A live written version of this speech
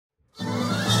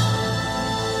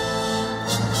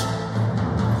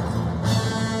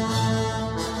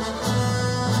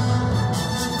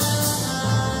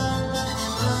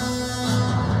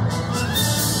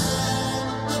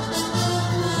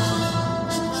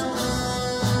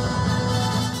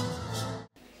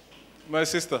My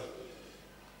sister,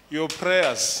 your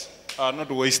prayers are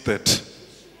not wasted.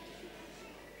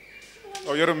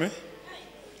 Oh, you hear me?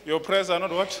 Your prayers are not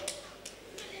what?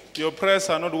 Your prayers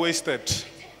are not wasted.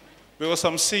 Because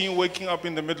I'm seeing you waking up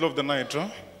in the middle of the night. Huh?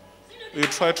 You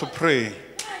try to pray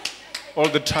all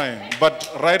the time. But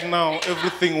right now,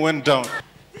 everything went down.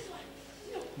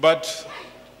 But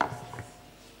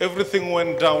everything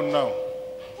went down now.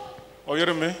 Oh, you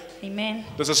hear me? Amen.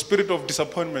 There's a spirit of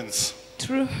disappointments.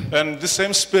 True. And the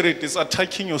same spirit is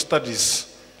attacking your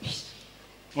studies.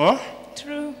 Huh?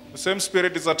 True. The same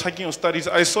spirit is attacking your studies.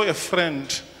 I saw a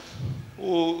friend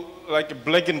who, like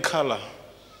black in color.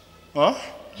 Huh?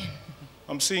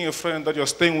 I'm seeing a friend that you're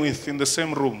staying with in the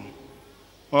same room.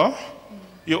 Huh?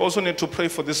 You also need to pray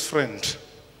for this friend.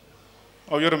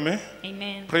 Oh, you hear me?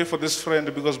 Amen. Pray for this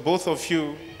friend because both of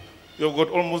you, you've got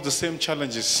almost the same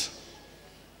challenges.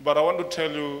 But I want to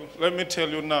tell you, let me tell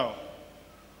you now,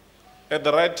 at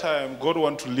the right time, God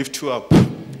wants to lift you up.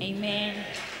 Amen.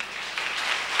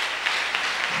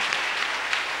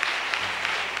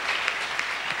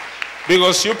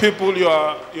 Because you people, you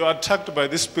are attacked by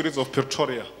the spirits of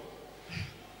Pretoria.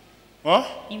 Huh?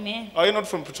 Amen. Are you not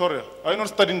from Pretoria? Are you not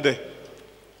studying there?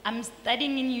 I'm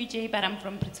studying in UJ, but I'm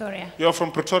from Pretoria. You are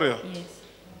from Pretoria? Yes.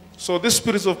 So these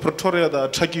spirits of Pretoria that are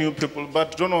attacking you people,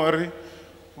 but don't worry,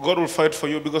 God will fight for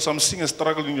you because I'm seeing a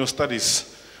struggle in your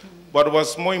studies. But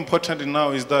what's more important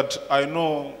now is that I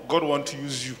know God wants to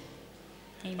use you.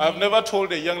 Amen. I've never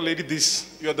told a young lady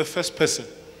this. You are the first person.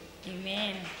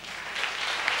 Amen.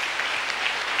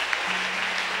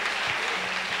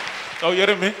 Oh, you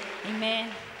hear me? Amen.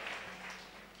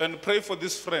 And pray for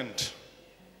this friend.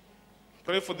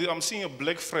 Pray for the, I'm seeing a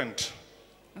black friend.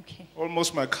 Okay.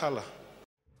 Almost my color.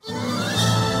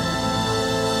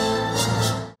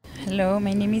 Hello,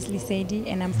 my name is Lisedi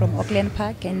and I'm from Auckland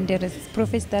Park, and the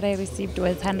prophecy that I received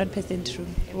was 100% true.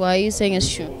 Why are you saying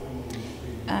it's true?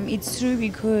 It's true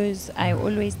because I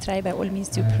always try by all means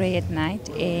to pray at night,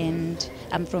 and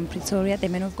I'm from Pretoria. The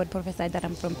man of God prophesied that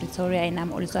I'm from Pretoria, and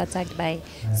I'm also attacked by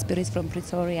spirits from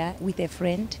Pretoria with a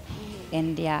friend.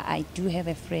 And yeah, I do have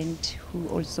a friend who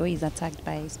also is attacked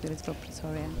by spirits from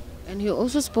Pretoria. And you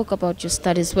also spoke about your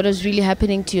studies. What is really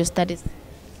happening to your studies?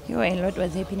 A lot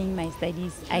was happening in my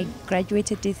studies. I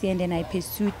graduated this year and then I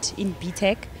pursued in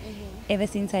BTech. Ever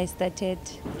since I started,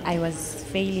 I was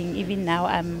failing. Even now,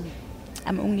 I'm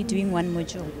only doing one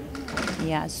module.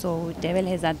 Yeah, so devil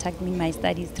has attacked me in my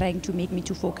studies, trying to make me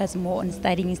to focus more on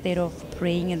studying instead of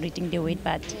praying and reading the word.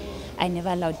 But I never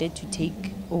allowed that to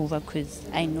take over because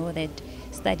I know that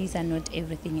studies are not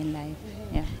everything in life.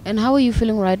 Yeah. And how are you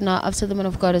feeling right now after the man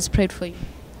of God has prayed for you?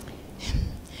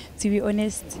 To be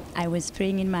honest, I was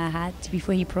praying in my heart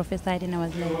before he prophesied, and I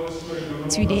was like,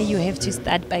 today you have to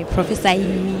start by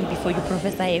prophesying me before you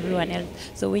prophesy everyone else.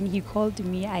 So when he called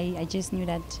me, I just knew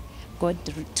that God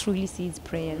truly sees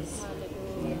prayers.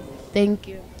 Yeah. Thank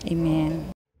you.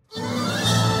 Amen.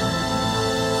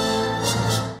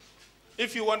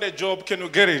 If you want a job, can you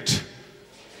get it?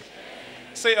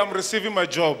 Say, I'm receiving my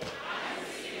job. I'm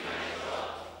receiving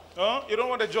my job. Huh? You don't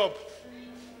want a job?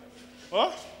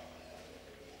 Huh?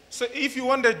 Say, if you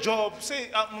want a job, say,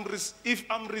 if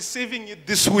I'm receiving it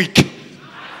this week.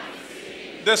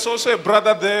 There's also a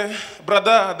brother there.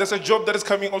 Brother, there's a job that is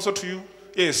coming also to you.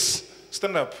 Yes.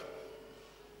 Stand up.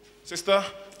 Sister,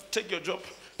 take your job.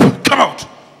 Come out.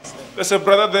 There's a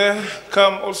brother there.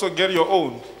 Come also get your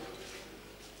own.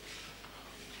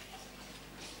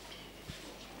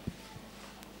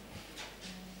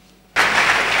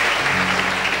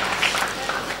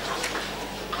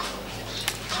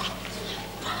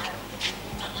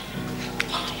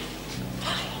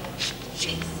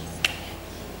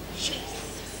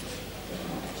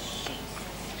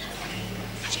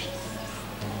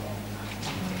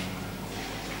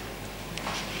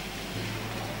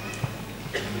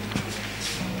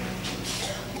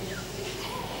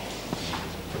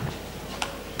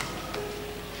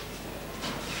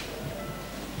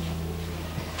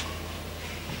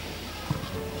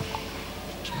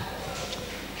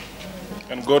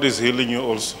 And God is healing you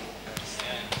also.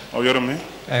 Oh, you hear me?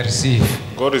 I receive.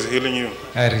 God is healing you.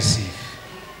 I receive.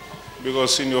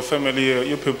 Because in your family,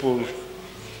 you people,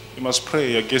 you must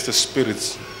pray against the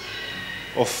spirits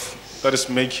of that is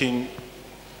making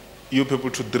you people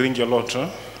to drink a lot. Huh?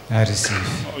 I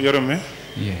receive. Oh, you hear me?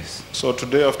 Yes. So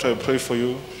today after I pray for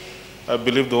you, I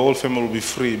believe the whole family will be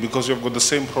free because you've got the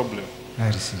same problem. I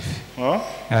receive. Huh?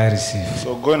 I receive.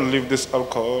 So go and leave this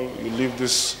alcohol, you leave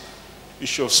this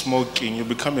issue of smoking, you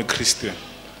become a Christian.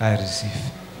 I receive.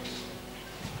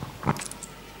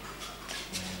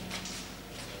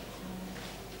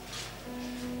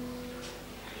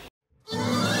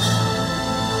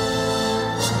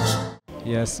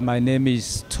 Yes, my name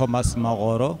is Thomas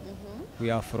Magoro. We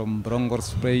are from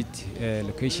Bronkhorstspruit, a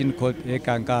location called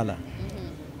Ekankala.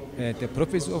 The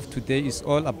prophecy of today is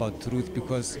all about truth,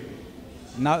 because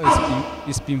now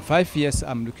it's been 5 years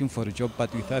I'm looking for a job,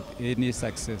 but without any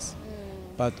success.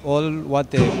 But all what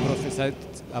they prophesied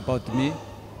about me,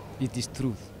 it is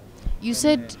truth. You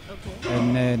said,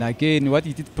 And then again, what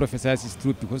it did prophesy is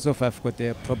true, because of I've got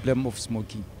a problem of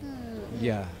smoking.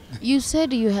 Yeah. you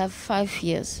said you have 5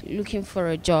 years looking for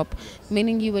a job,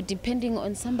 meaning you were depending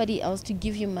on somebody else to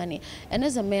give you money. And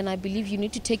as a man, I believe you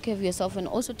need to take care of yourself and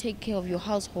also take care of your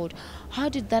household. How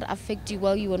did that affect you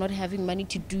while you were not having money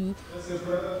to do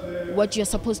what you're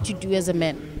supposed to do as a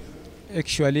man?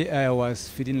 Actually, I was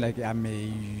feeling like I'm a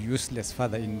useless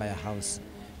father in my house,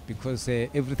 because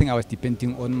everything I was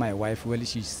depending on my wife. Well,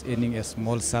 she's earning a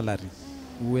small salary.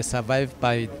 We were survived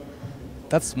by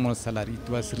that small salary. It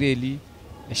was really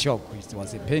a shock. It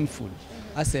was painful.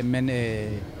 As a man,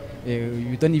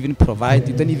 you don't even provide.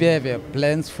 You don't even have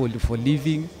plans for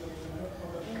living.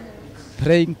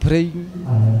 Praying,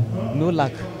 no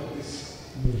luck.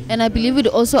 And I believe it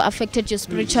also affected your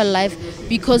spiritual life,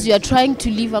 because you are trying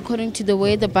to live according to the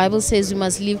way the Bible says you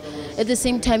must live. At the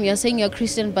same time, you are saying you're a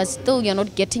Christian, but still you're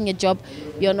not getting a job.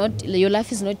 Your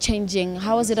life is not changing.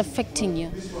 How is it affecting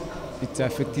you? It's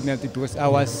affecting me because I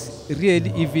was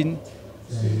really even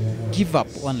give up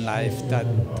on life. That,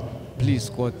 please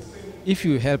God, if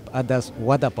you help others,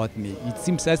 what about me? It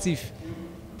seems as if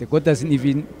the God doesn't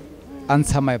even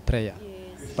answer my prayer.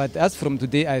 But as from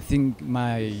today, I think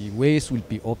my ways will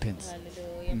be opened.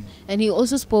 And he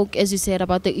also spoke, as you said,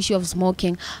 about the issue of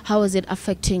smoking. How is it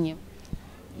affecting you?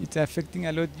 It's affecting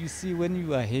a lot. You see, when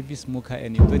you are a heavy smoker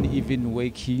and you don't even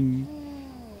waking,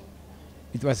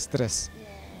 it was stress,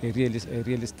 a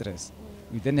really stress.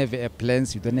 You don't have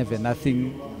plans, you don't have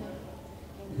nothing.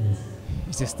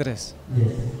 It's a stress.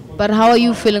 But how are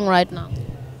you feeling right now?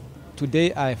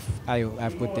 Today, I've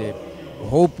got a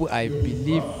hope. I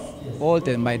believe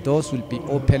my doors will be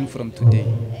open from today.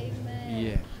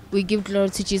 Yeah. We give glory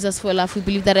to Jesus for your life. We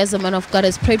believe that as a man of God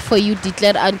has prayed for you,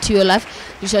 declared unto your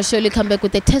life, you shall surely come back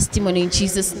with a testimony in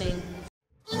Jesus' name.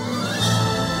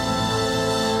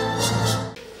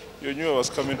 You knew I was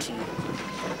coming to you.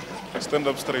 Stand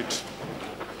up straight.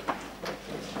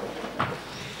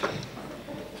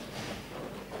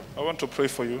 I want to pray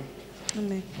for you.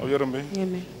 Amen. Are you hearing me?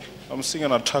 Amen. I'm seeing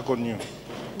an attack on you.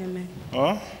 Amen.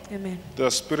 Huh? Amen. There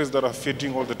are spirits that are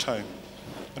feeding all the time.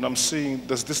 And I'm seeing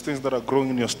there's these things that are growing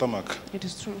in your stomach. It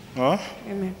is true. Huh?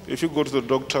 Amen. If you go to the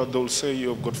doctor, they'll say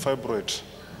you've got fibroid.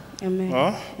 Amen.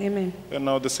 Huh? Amen. And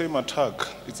now the same attack,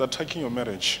 it's attacking your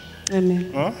marriage.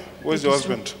 Amen. Huh? Where's It your is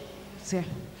true. husband? It's here.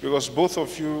 Because both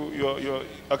of you,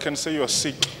 I can say you're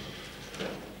sick.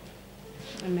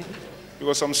 Amen.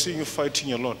 Because I'm seeing you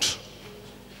fighting a lot.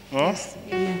 Huh? Yes.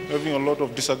 Amen. Having a lot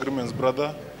of disagreements,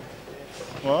 brother.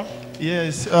 Huh?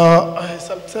 Yes,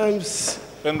 sometimes,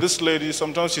 And this lady,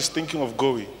 sometimes she's thinking of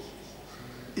going.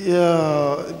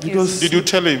 yeah, because Did you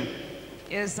tell him?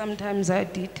 Yes, sometimes I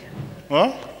did.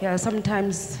 Huh? Yeah,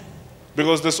 sometimes.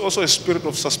 Because there's also a spirit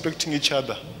of suspecting each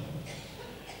other.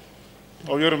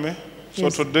 Are you hearing me? So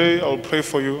Yes. today I'll pray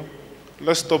for you.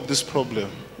 Let's stop this problem.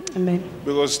 Amen.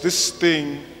 Because this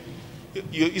thing,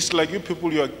 it's like you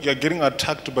people, you're getting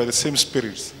attacked by the same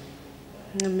spirits.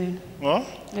 Amen. Huh?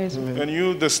 Yes. And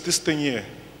you, there's this thing here.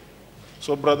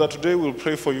 So brother, today we'll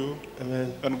pray for you.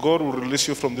 Amen. And God will release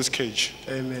you from this cage.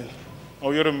 Amen. Are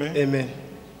you hearing me? Amen.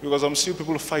 Because I'm seeing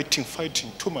people fighting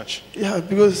too much. Yeah,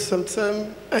 because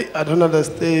sometimes I don't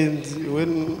understand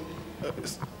when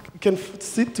we can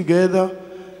sit together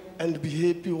and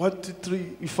be happy. 1, 2,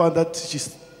 3, we found that she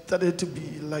started to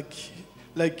be like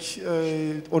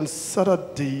on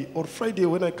Saturday or Friday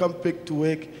when I come back to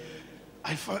work.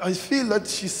 I feel that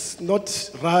she's not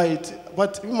right.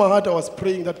 But in my heart I was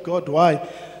praying that, God, why?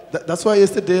 That's why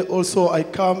yesterday also I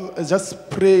come and just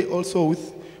pray also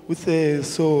with her.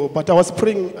 So, but I was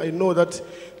praying, I know that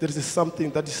there is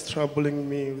something that is troubling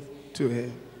me to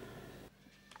her.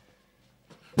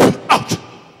 Out!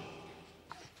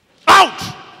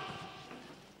 Out!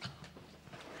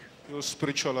 Your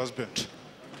spiritual husband.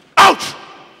 Out!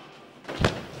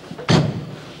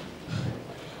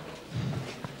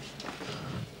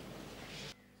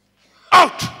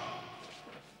 Out!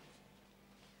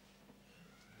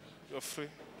 You're free.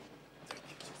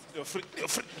 You're free. You're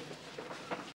free.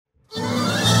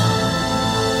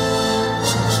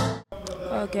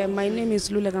 Okay, my name is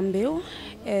Lula Gambeo,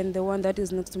 and the one that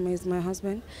is next to me is my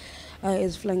husband,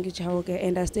 is Flangi Chahoke,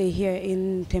 and I stay here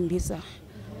in Tembisa.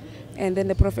 And then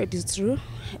the prophet is true.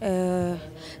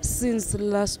 Since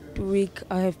last week,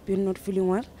 I have been not feeling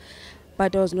well.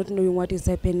 but I was not knowing what is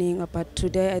happening. But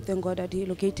today I thank God that He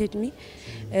located me.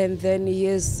 And then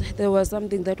yes, there was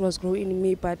something that was growing in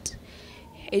me, but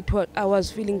I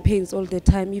was feeling pains all the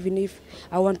time, even if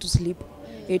I want to sleep.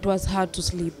 It was hard to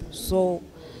sleep. So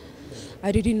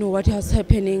I didn't know what was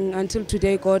happening until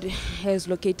today. God has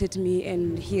located me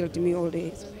and healed me all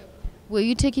days. Were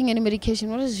you taking any medication?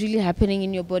 What is really happening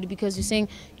in your body? Because you're saying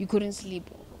you couldn't sleep.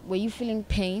 Were you feeling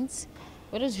pains?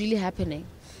 What is really happening?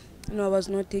 No, I was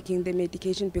not taking the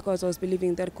medication because I was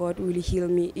believing that God will heal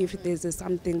me if there's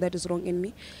something that is wrong in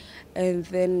me. And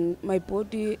then my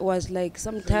body was like,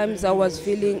 sometimes I was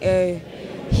feeling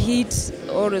heat,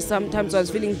 or sometimes I was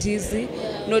feeling dizzy,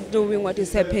 not knowing what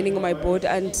is happening in my body,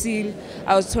 until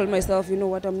I was told myself, you know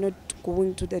what, I'm not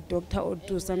going to the doctor or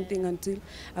do something until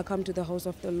I come to the house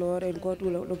of the Lord and God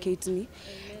will locate me.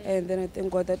 And then I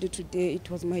thank God that today it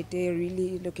was my day,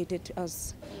 really located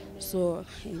us. So,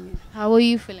 amen. How are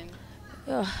you feeling?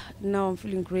 Now I'm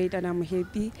feeling great and I'm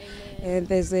happy. And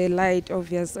there's a light,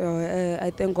 obvious.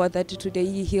 I thank God that today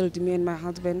He healed me and my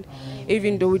husband,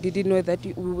 even though we didn't know that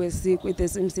we were sick with the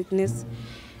same sickness.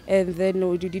 And then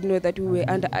we didn't know that we were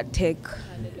under attack.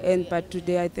 But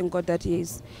today I thank God that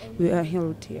yes, we are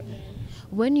healed here.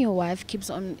 When your wife keeps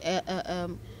on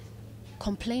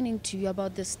complaining to you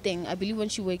about this thing, I believe when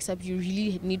she wakes up, you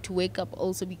really need to wake up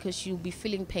also, because she'll be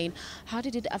feeling pain. How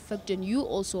did it affect on you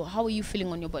also? How are you feeling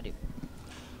on your body?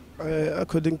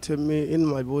 According to me, in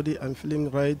my body, I'm feeling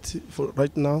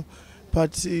right now.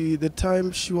 But the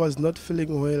time she was not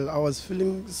feeling well, I was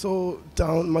feeling so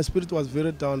down. My spirit was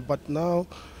very down. But now,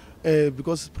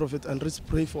 because Prophet Andries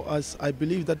prayed for us, I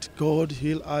believe that God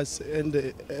heal us.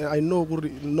 And I know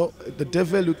the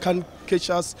devil can't catch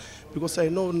us, because I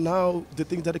know now the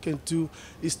thing that I can do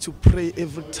is to pray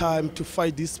every time to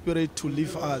fight this spirit to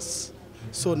leave us.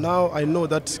 So now I know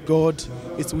that God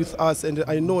is with us, and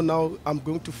I know now I'm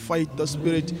going to fight the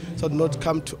spirit so not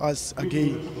come to us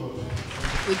again.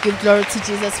 We give glory to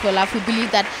Jesus for life. We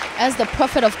believe that as the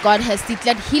prophet of God has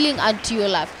declared healing unto your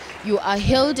life, you are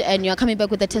healed and you are coming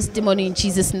back with a testimony in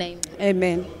Jesus' name.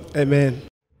 Amen. Amen.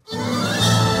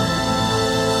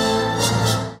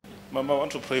 Mama, I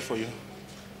want to pray for you.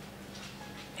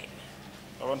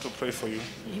 I want to pray for you.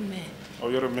 Amen. Oh,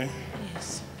 you hear me?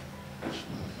 Yes.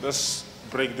 Let's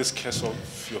break this curse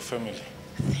of your family.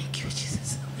 Thank you,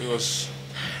 Jesus. Because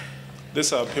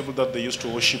these are people that they used to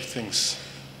worship things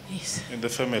Yes. in the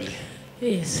family.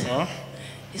 Yes. Huh?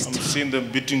 It's I'm true. seeing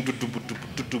them beating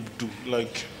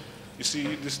like, you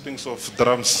see these things of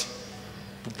drums.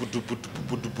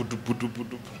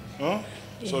 Huh?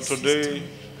 So Yes, today,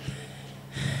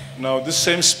 now this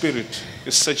same spirit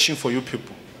is searching for you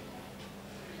people.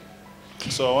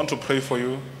 So I want to pray for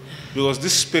you, because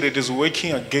this spirit is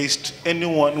working against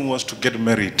anyone who wants to get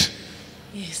married.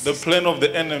 Yes. The plan of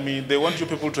the enemy, they want you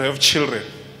people to have children.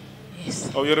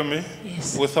 Yes. Oh, you hear me?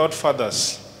 Yes. Without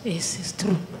fathers. Yes, it's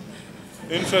true.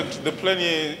 In fact, the plan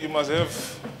here, you must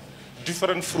have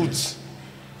different fruits.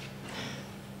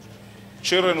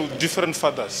 Children with different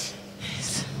fathers.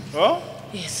 Yes. Huh?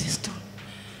 Yes, it's true.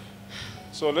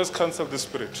 So let's cancel the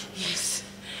spirit. Yes.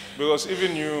 Because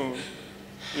even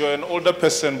you're an older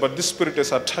person, but this spirit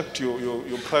has attacked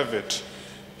your private.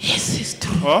 Yes, it's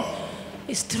true. Huh?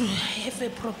 It's true. I have a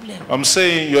problem. I'm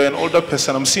saying you're an older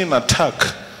person. I'm seeing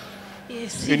attack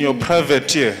Yes. in your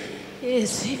private here.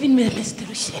 Yes, even my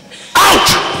menstruation. Out!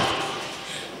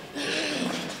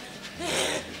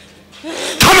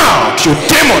 Come out, you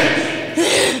demon!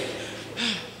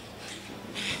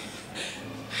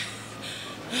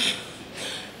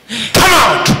 Come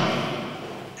out!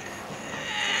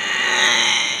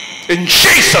 In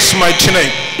Jesus' mighty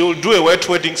name. You'll do a wet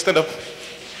wedding. Stand up.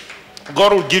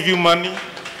 God will give you money.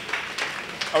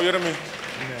 Are you hearing me?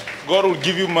 God will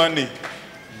give you money.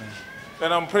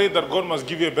 And I'm praying that God must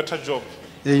give you a better job.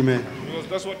 Amen. Because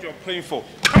that's what you're praying for.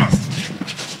 Come on.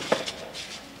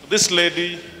 This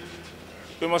lady,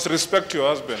 you must respect your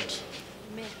husband.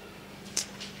 Amen.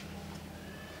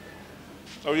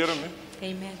 Are you hearing me?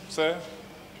 Amen. Sir,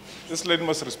 this lady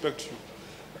must respect you.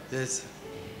 Yes,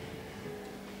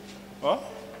 Huh?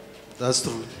 that's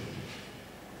true.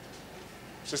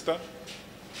 Sister?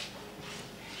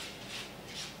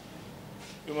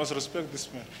 You must respect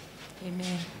this man.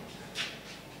 Amen.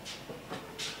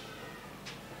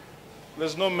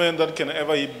 There's no man that can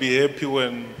ever be happy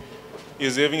when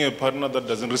he's having a partner that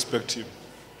doesn't respect him.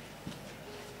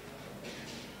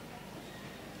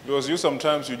 Because you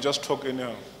sometimes you just talk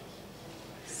anyhow.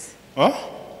 Huh?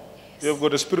 You have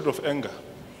got a spirit of anger.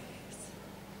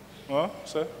 Huh,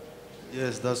 sir?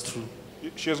 Yes, that's true.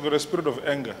 She has got a spirit of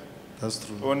anger. That's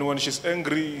true. When she's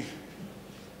angry,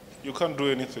 you can't do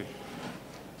anything.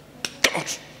 Come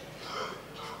out.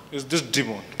 is this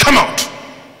demon. Come out!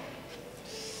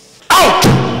 Out!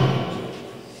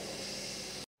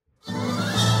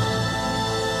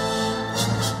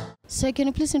 Sir, can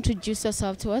you please introduce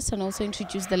yourself to us and also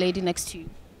introduce the lady next to you?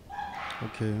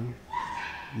 Okay.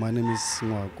 My name is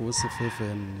Ngwaku Sefefe,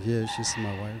 and here she's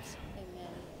my wife.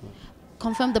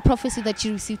 Confirm the prophecy that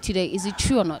you received today. Is it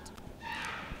true or not?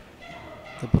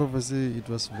 The prophecy, it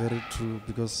was very true,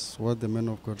 because what the man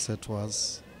of God said to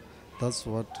us, that's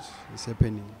what is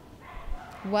happening.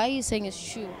 Why are you saying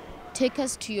it's true? Take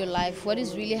us to your life. What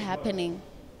is really happening?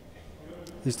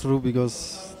 It's true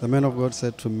because the man of God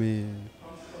said to me,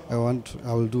 I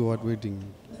will do what wedding.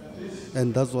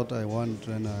 And that's what I want,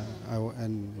 and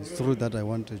it's true that I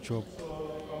want a job,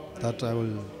 that I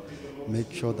will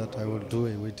make sure that I will do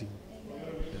a wedding.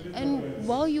 And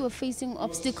while you were facing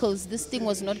obstacles, this thing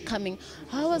was not coming.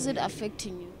 How was it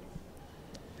affecting you?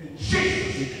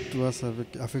 It was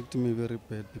affecting me very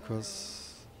bad,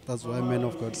 because that's why man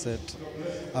of God said,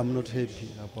 I'm not happy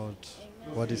about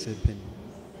what is happening.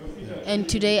 Yeah. And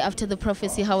today, after the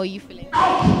prophecy, how are you feeling?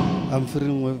 I'm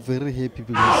feeling very happy,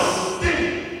 because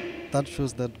that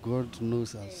shows that God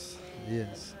knows us.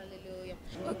 Yes.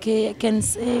 Okay, I can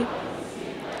say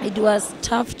it was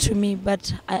tough to me,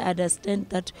 but I understand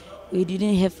that we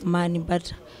didn't have money.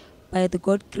 But by the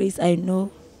God grace, I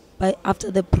know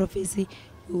after the prophecy,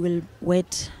 we will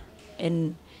wait,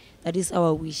 and that is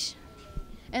our wish.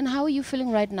 And how are you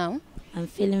feeling right now? I'm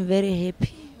feeling very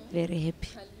happy, very happy.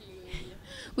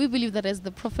 We believe that as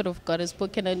the prophet of God has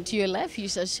spoken into your life, you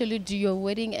shall surely do your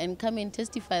wedding and come and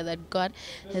testify that God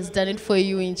has done it for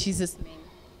you in Jesus' name.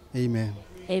 Amen.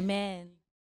 Amen.